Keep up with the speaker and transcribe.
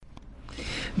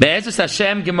Be'ezus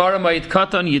Hashem Gemara Ma'id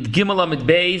Katan Yud Gimel Amid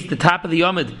Beis, the top of the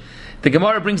Yomid. The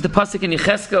Gemara brings the pasuk in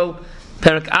Yecheskel,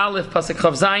 Perek Aleph, pasuk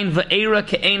Chav Zayin, Ve'era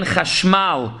Ke'ein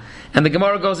Chashmal. And the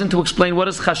Gemara goes in to explain what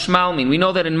does Chashmal mean. We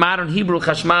know that in modern Hebrew,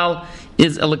 Chashmal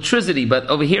is electricity, but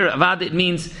over here, Avad, it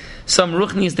means some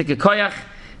Ruchnias de Kekoyach.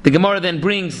 The Gemara then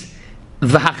brings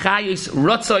V'hachayis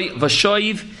Rotzoi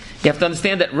V'shoiv. You have to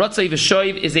understand that Rotzoi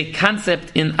V'shoiv is a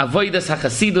concept in Avodas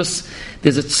HaChasidus.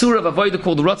 There's a tzura of Avodah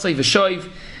called Rotzoi V'shoiv.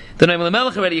 The Noam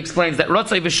Lamelech already explains that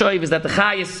Rotzoi V'shoiv is that the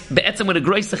Chayis, Be'etzem with a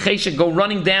grace Chesha, go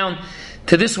running down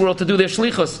to this world to do their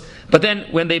shlichus. But then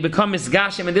when they become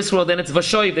Misgashim in this world, then it's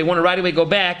V'shoiv. They want to right away go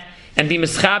back and be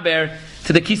Mischaber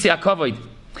to the Kisi HaKavod.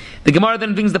 The Gemara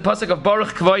then brings the pasuk of Baruch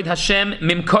Kvoid Hashem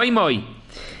Mimkoimoi.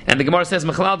 And the Gemara says,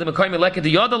 Mechalal de Mekoimoi Leket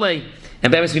de Yodalei.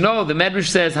 And as we know, the Medrash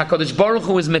says, HaKadosh Baruch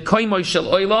Hu is Mekoimoi Shel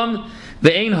Oilam,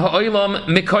 Ve'ein Ha'oilam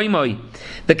Mekoimoi.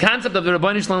 The concept of the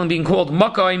Rebbeinu Shalom being called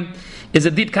Mokoim is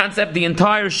a deep concept. The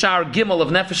entire Shar Gimel of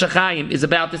Nefesh HaChaim is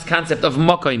about this concept of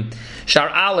Mokoim. Shar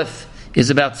Aleph is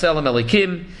about Tzelem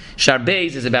Elikim. Shar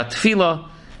Beis is about Tefillah.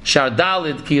 Shar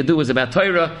Dalid, Ki Yadu, is about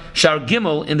Torah. Shar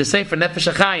Gimel, in the Sefer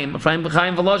Nefesh HaChaim,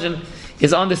 Chaim Volozhin,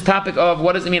 is on this topic of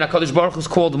what does it mean HaKadosh Baruch Hu is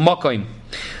called Mokoim.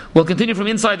 We'll continue from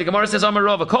inside. The Gemara says, Amar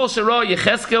Rava, Kol Shero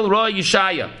Yecheskel Ro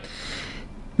Yeshaya.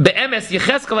 The emes,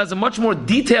 Yecheskel has a much more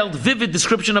detailed, vivid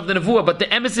description of the Nevuah, but the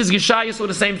emes is Yeshaya, so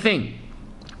the same thing.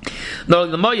 No,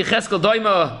 the Mo Yecheskel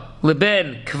Doima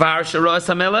Leben Kvar Shero Es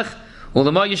HaMelech, or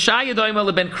the Mo Yeshaya Doima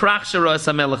Leben Krach Shero Es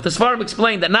HaMelech. The Svarim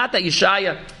explained that not that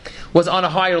Yeshaya was on a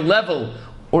higher level,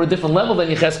 or a different level than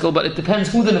Yecheskel, but it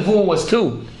depends who the Nevuah was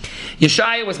to.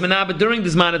 Yeshaya was Menabe during the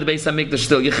Zman of the Beis HaMikdash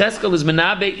still. Yecheskel is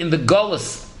Menabe in the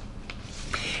Golus.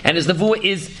 And his Nevuah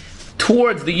is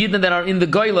towards the Yidden that are in the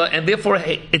Goyla, and therefore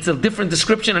it's a different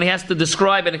description, and he has to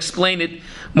describe and explain it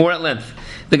more at length.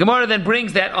 The Gemara then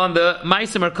brings that on the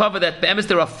Ma'aseh Merkava that be'emes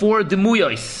there are 4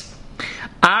 Demuyos: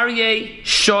 Aryeh,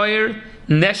 Shoyer,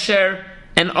 Nesher,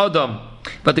 and Adam.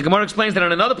 But the Gemara explains that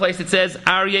on another place it says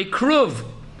Aryeh, Kruv,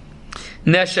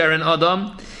 Nesher, and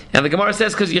Adam. And the Gemara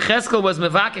says because Yecheskel was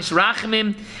Mevakesh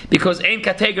Rachmim, because Ein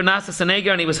Kateger Nasas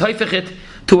Aneger, and he was Hoifechit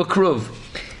to a Kruv.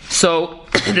 So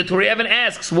the Torah Evan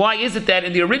asks, why is it that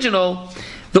in the original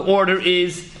the order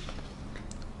is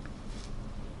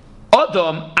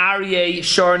Adam, Aryeh,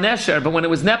 Shor, Nesher, but when it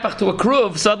was Nepach to a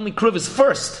Kruv, suddenly Kruv is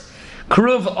first.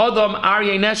 Kruv, Adam,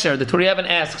 Aryeh, Nesher. The Torah Evan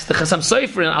asks, the Chasam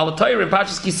Sofer in Al Torah in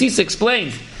Parshas Kisisa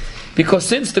explains, because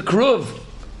since the Kruv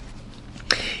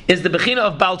is the Bechina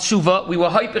of Baal Tshuva, we were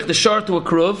hypich the Shor to a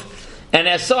Kruv, and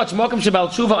as such, Mokum Shebal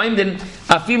Tshuva Oimdin,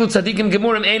 Afilu Tzadikim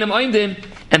Gemurim Einam Oimdin,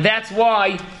 and that's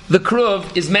why the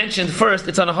Kruv is mentioned first.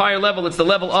 It's on a higher level. It's the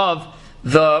level of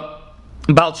the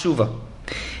Baal Tshuva.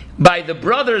 By the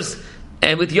brothers,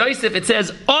 and with Yosef, it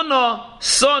says, Ona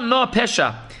Son No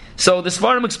Pesha. So the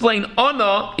Svarim explain,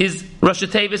 Ona is Rosh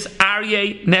Tevis,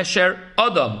 Aryeh, Nesher,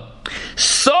 Adam.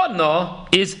 Sona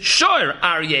is Shor,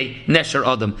 Aryeh, Nesher,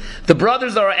 Adam. The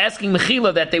brothers are asking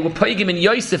Mechila that they were paigim in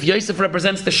Yosef. Yosef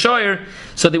represents the Shor,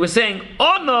 so they were saying,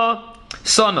 Ona,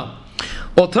 Sona.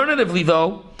 Alternatively,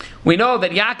 though, we know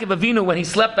that Yaakov Avinu, when he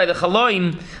slept by the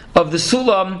Chaloim of the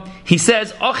Sulam, he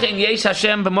says, Ochen yesh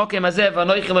Hashem b'mokem hazeh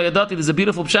v'anoichi lo yadati. There's a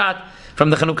beautiful pshat from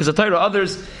the Chanukas HaTorah.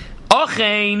 Others,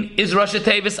 Ochen is Rosh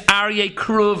Tevis, Aryeh,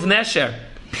 Kruv, Nesher.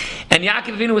 And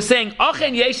Yaakov Avinu was saying,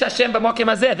 Ochen yesh Hashem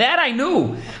b'mokem hazeh. That I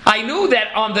knew. I knew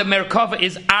that on the Merkava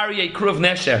is Aryeh, Kruv,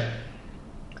 Nesher.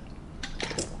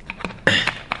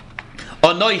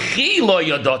 Anoichi lo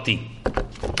yadati.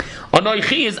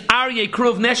 Anoichi is Aryeh,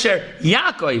 Kruv, Nesher,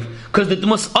 Yaakov, because the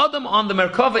Dmus Adam on the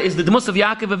Merkava is the Dmus of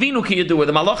Yaakov Avinu Ki Yadu.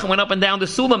 The Malachim went up and down the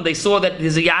Sulam, they saw that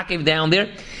there's a Yaakov down there.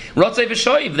 Rotzei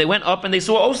V'shoiv, they went up and they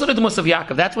saw also the Dmus of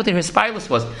Yaakov. That's what their Hispilus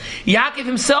was. Yaakov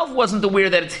himself wasn't aware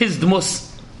that it's his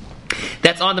Dmus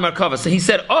that's on the Merkava. So he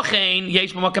said, Ochein,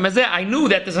 Yesh B'mokem hazeh, I knew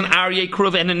that there's an Aryeh,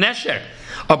 Kruv, and a Nesher.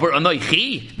 Aber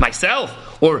Anoichi,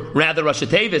 myself, or rather Rosh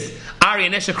Tevis, Aryeh,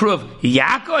 Nesher, Kruv,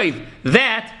 Yaakov,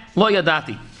 that Lo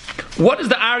Yadati. What does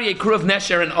the Aryeh, Kruv,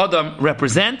 Nesher, and Adam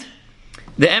represent?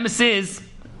 The emes is,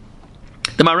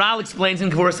 the Maral explains in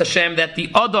Gvuras Hashem that the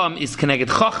Adam is connected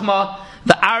Chachma,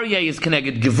 the Aryeh is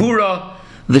connected Gevura,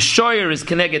 the Shoyer is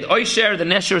connected Oisher, the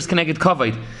Nesher is connected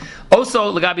Kavod.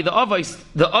 Also, Lagabi the Avos,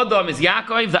 the Adam is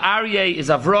Yaakov, the Aryeh is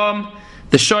Avram,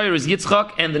 the Shoyer is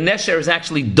Yitzchak, and the Nesher is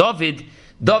actually David.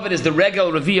 David is the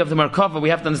Regel Revi of the Merkava. We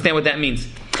have to understand what that means.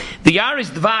 The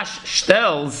Yarish Dvash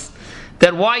tells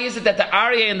that why is it that the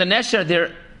Aryeh and the Nesher,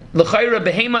 they're l'chayra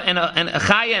behema and a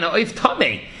chaya and a oif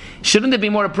tameh. shouldn't it be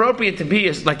more appropriate to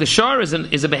be like the shor is a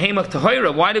behemoth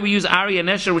tahira? Why do we use Ari and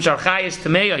Nesher, which are chayes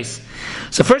tameis?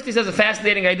 So first he says a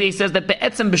fascinating idea. He says that the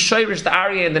etzem b'shoirish, the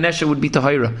Ari and the Nesher would be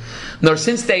tahira. Nor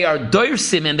since they are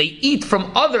doirsim and they eat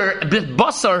from other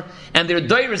basar and they're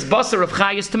doiris basar of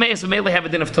chayes tameis, we may have a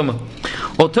din of tumah.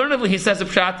 Alternatively, he says a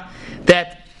pshat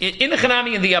that in the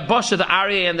Chanami and the Abasha, the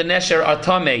Aryeh and the Nesher are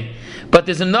Tameh. But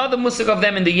there's another musik of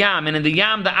them in the Yam, and in the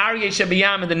Yam, the Aryeh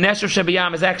Shebiyam and the Nesher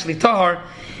Shebiyam is actually Tahar,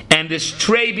 and there's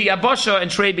Trei Bi Abasha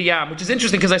and Trei Bi Yam, which is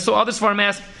interesting because I saw others for him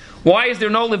ask, why is there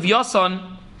no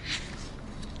Livyasan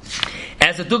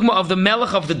as a dogma of the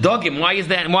Melech of the Dogim? Why is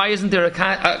that? Why isn't there a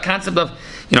concept of,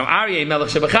 Aryeh Melech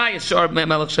Shebechayis, Shor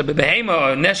Melech Shebehema,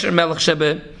 or Nesher Melech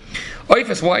Shebe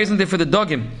Oifes? Why isn't there for the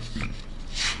Dogim?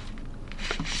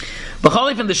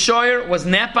 B'cholif in the shoyer was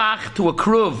nepach to a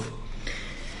kruv.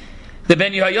 The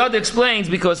Ben Yehoyada explains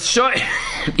because shoyer,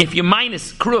 if you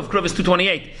minus kruv is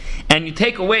 228, and you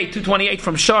take away 228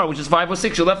 from shor, which is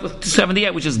 506, you're left with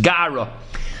 278, which is gara.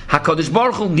 HaKadosh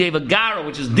Baruch Hu gave a gara,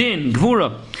 which is din,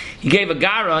 gvura. He gave a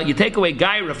gara, you take away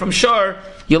gaira from shor,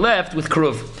 you're left with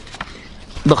kruv.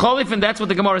 B'cholif, and that's what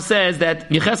the Gemara says, that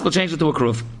Yecheskel changed it to a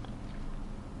kruv.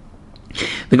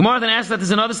 The Gemara then asks that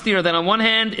there's another steer. That on one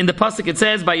hand, in the pasuk it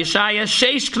says by Yeshaya,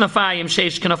 sheish knafayim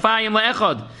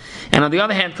le'echad, and on the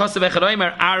other hand, kosev echad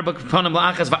oimer arba k'ponim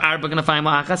la'achas va'arba knafayim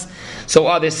la'achas. So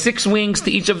are there 6 wings to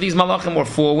each of these malachim or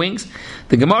 4 wings?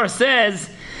 The Gemara says,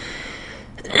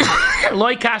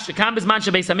 loy kasha kam bizman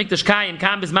shebeis hamikdash kayim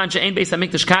kam bizman she'ein beis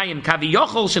hamikdash kayim kavi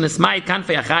yochol shenesmayit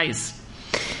kanfei achayis.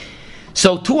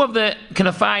 So 2 of the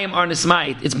Kanafayim are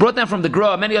Nismayit. It's brought down from the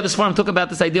Gra. Many other Sforim talk about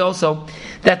this idea also,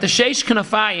 that the Sheish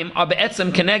Kanafayim are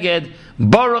Be'etzem Keneged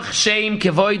Baruch Shem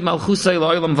Kevoid Malchusay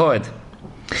Lo'olam Voed.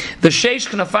 The Sheish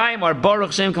Kanafayim are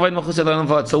Baruch Shem Kevoid Malchusay Lo'olam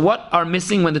Voed. So what are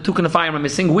missing when the 2 Kanafayim are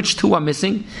missing? Which 2 are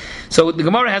missing? So the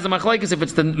Gemara has a machlokes if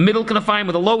it's the middle Kanafayim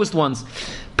or the lowest ones.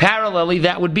 Parallelly,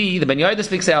 that would be, the Ben Yehoyada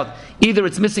speaks out, either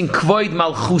it's missing Kevoid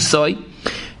Malchusay.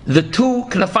 The 2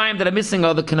 knafayim that are missing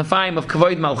are the knafayim of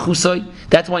Kvoid Malchusay.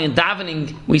 That's why in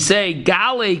davening we say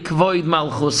Gale Kvoid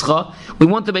Malchuscha. We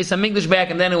want the Beis Hamikdash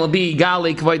back, and then it will be Gale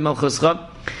Kvoid Malchuscha.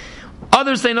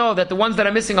 Others they know that the ones that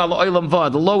are missing are L'Olam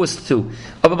Vod, the lowest 2.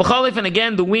 But B'chalif, and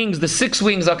again the wings, the 6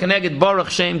 wings are connected Baruch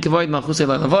Shem Kvoid Malchusay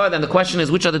L'Olam Vod. And the question is,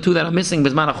 which are the 2 that are missing?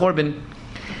 Bizman HaChorban,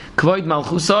 Kvoid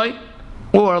Malchusay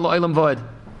or L'Olam Vod.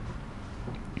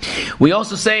 We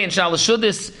also say in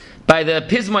Shalashudis, by the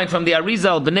Pismoin from the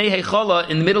Arizal, B'nei Heichola,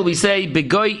 in the middle we say,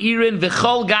 Begoy Irin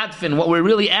V'chol Gadfin. What we're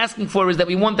really asking for is that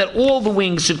we want that all the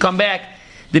wings should come back,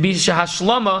 the Bisha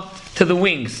Hashlama, to the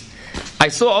wings. I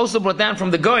saw also brought down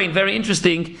from the Goyin, very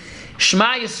interesting,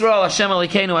 Shema Yisrael Hashem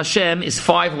Elokeinu Hashem is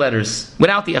 5 letters,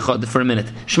 without the Echad for a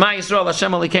minute. Shema Yisrael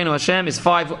Hashem Elokeinu Hashem is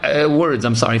 5 words,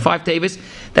 5 tevis,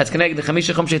 that's connected to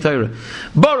Chamisha Chomshei Torah.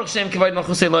 Baruch Shem Kavod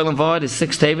Malchusei Lo'olam Vod is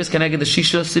 6 tevis, connected to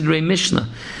Shisha Sidrei Mishnah.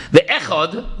 The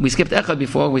Echad, we skipped Echad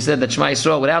before, we said that Shema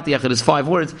Yisrael without the Echad is 5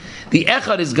 words. The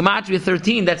Echad is Gematria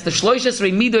 13, that's the Shloishes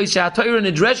Reimidois Sha'Torah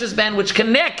Nidreshes band, which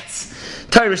connects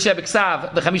Torah Shebek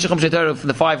Sav, the Chamisha Chomshei Torah,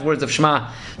 the 5 words of Shema,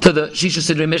 to the Shisha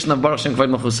Sidrei Mishnah of Baruch Shem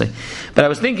Kavod Malchusei. But I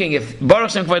was thinking, if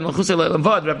Baruch Shem Kavod Malchusei Lo'olam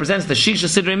Vod represents the Shisha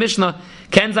Sidrei Mishnah,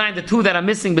 Ken Zayin, the 2 that are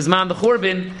missing, Bizman the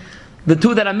Chorban, the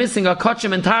 2 that are missing are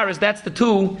Kachim and Taras, that's the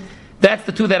 2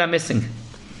 that are missing.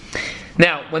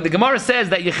 Now, when the Gemara says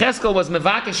that Yecheskel was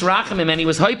Mevakesh Rachamim and he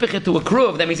was Hoipichet to a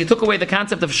Kruv, that means he took away the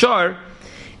concept of Shor,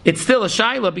 it's still a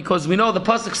Shaila because we know the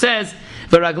Pasuk says,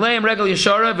 V'ragleim regel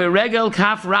Yeshara, v'regel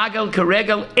kaf ragel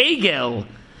keregel egel.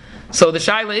 So the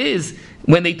Shaila is,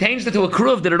 when they changed it to a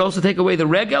Kruv, did it also take away the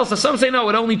regel? So some say no,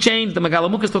 it only changed, the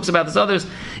Megalamukas talks about this, others,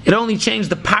 it only changed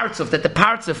the parts of, that the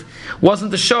parts of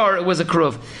wasn't the Shor, it was a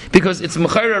Kruv. Because it's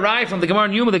Mechayra Rai from the Gemara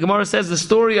in Yuma, the Gemara says the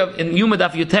story of, in Yuma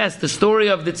Daf Yutes, the story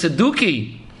of the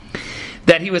Tzeduki,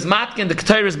 that he was matkin the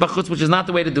Ketairis Bachutz, which is not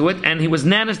the way to do it, and he was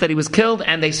nanished, that he was killed,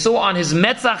 and they saw on his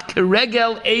Metzach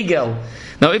Keregel Egel.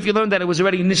 Now, if you learned that it was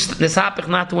already Nisapich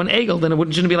not to an Egel, then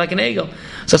it shouldn't be like an Egel.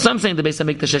 So some saying the Beis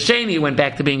HaMikdash Hasheni went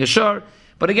back to being a Shor.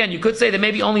 But again, you could say that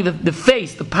maybe only the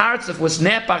face, the parts of was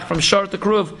Nepach from Shor to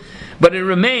Kruv, but it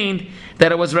remained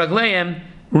that it was Ragleim,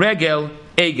 Regel,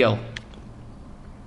 Egel.